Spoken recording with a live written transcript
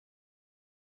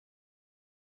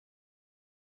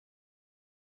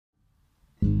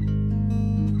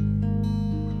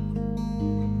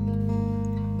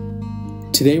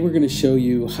Today we're going to show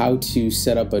you how to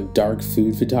set up a dark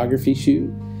food photography shoot,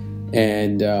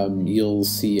 and you'll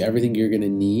see everything you're going to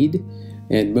need,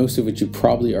 and most of which you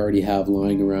probably already have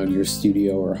lying around your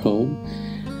studio or home.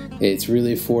 It's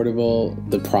really affordable.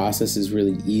 The process is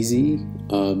really easy.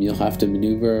 You'll have to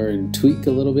maneuver and tweak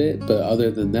a little bit, but other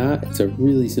than that, it's a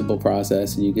really simple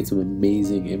process and you get some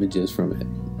amazing images from it.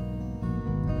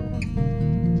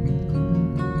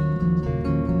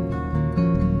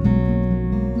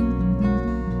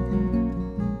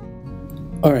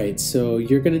 Alright, so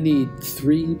you're going to need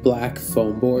 3 black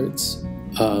foam boards.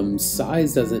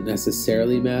 Size doesn't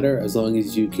necessarily matter as long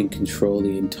as you can control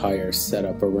the entire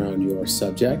setup around your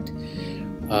subject.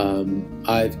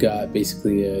 I've got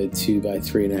basically a 2 by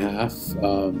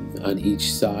 3.5 on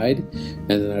each side, and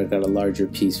then I've got a larger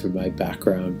piece for my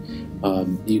background.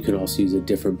 You can also use a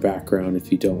different background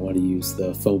if you don't want to use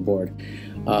the foam board.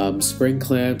 Spring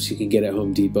clamps you can get at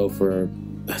Home Depot for,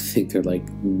 I think they're like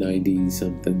 90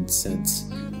 something cents.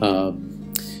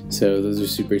 So those are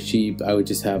super cheap. I would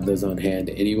just have those on hand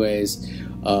anyways.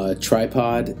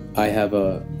 Tripod, I have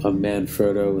a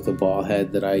Manfrotto with a ball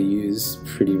head that I use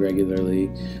pretty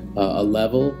regularly. A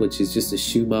level, which is just a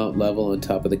shoe mount level on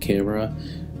top of the camera,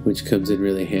 which comes in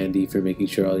really handy for making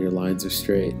sure all your lines are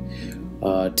straight.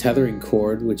 Tethering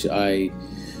cord, which I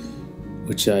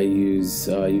use.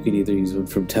 You can either use one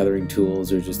from Tethering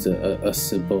Tools or just a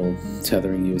simple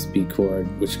tethering USB cord,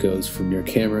 which goes from your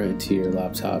camera into your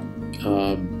laptop.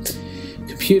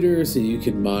 Computer, so you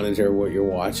can monitor what you're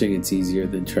watching. It's easier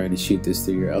than trying to shoot this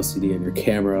through your LCD on your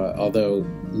camera, although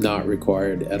not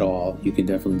required at all. You can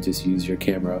definitely just use your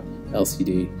camera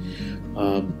LCD.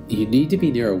 You need to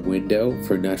be near a window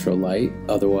for natural light,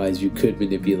 otherwise you could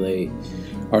manipulate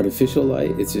artificial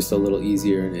light. It's just a little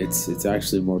easier, and it's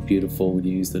actually more beautiful when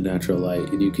you use the natural light,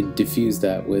 and you can diffuse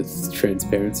that with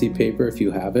transparency paper if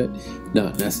you have it.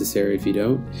 Not necessary if you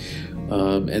don't.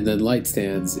 And then light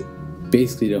stands,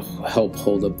 basically to help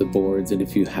hold up the boards, and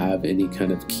if you have any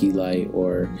kind of key light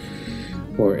or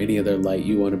any other light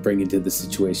you want to bring into the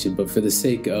situation. But for the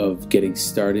sake of getting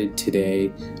started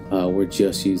today, we're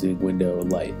just using window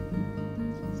light.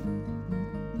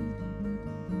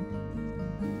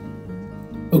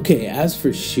 Okay, as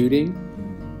for shooting,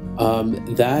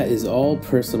 that is all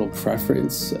personal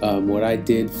preference. What I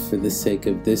did for the sake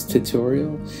of this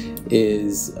tutorial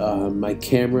is my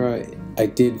camera, I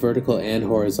did vertical and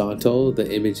horizontal. The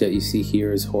image that you see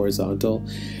here is horizontal,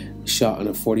 shot on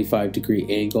a 45-degree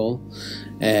angle,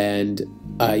 and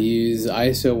I use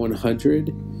ISO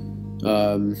 100.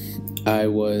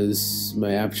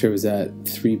 My aperture was at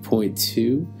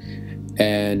 3.2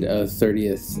 and a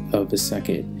 30th of a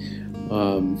second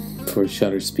for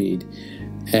shutter speed,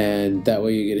 and that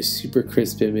way you get a super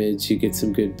crisp image, you get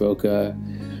some good bokeh,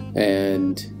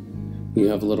 and you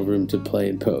have a little room to play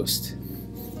in post.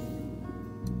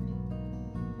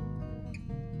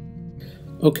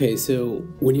 Okay, so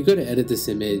when you go to edit this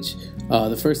image,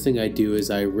 the first thing I do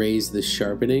is I raise the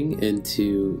sharpening, and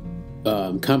to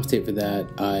compensate for that,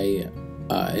 I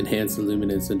enhance the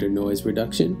luminance under noise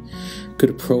reduction. Go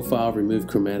to profile, remove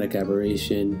chromatic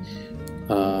aberration,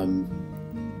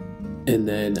 and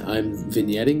then I'm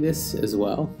vignetting this as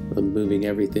well. I'm moving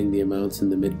everything, the amounts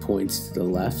and the midpoints to the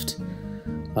left.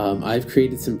 I've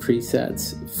created some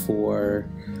presets for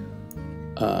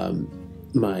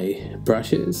my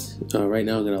brushes. Right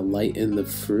now I'm going to lighten the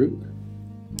fruit,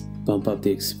 bump up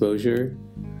the exposure,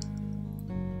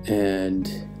 and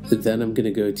then I'm going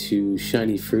to go to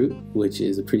Shiny Fruit, which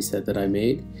is a preset that I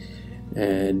made,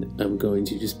 and I'm going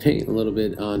to just paint a little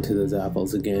bit onto those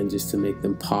apples again just to make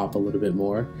them pop a little bit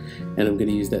more. And I'm going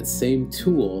to use that same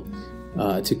tool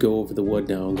to go over the wood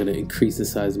now. I'm going to increase the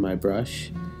size of my brush,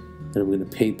 and I'm going to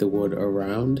paint the wood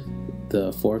around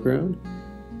the foreground,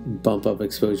 bump up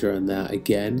exposure on that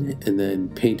again, and then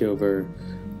paint over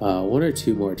 1 or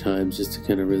 2 more times just to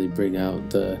kind of really bring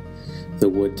out the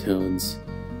wood tones,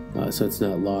 so it's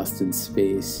not lost in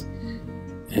space.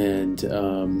 And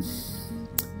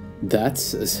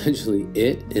that's essentially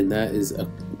it, and that is a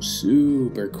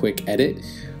super quick edit,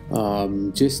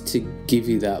 just to give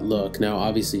you that look. Now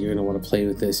obviously you're going to want to play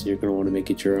with this and you're going to want to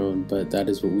make it your own, but that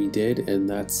is what we did, and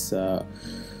that's a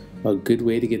good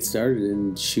way to get started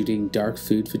in shooting dark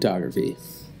food photography.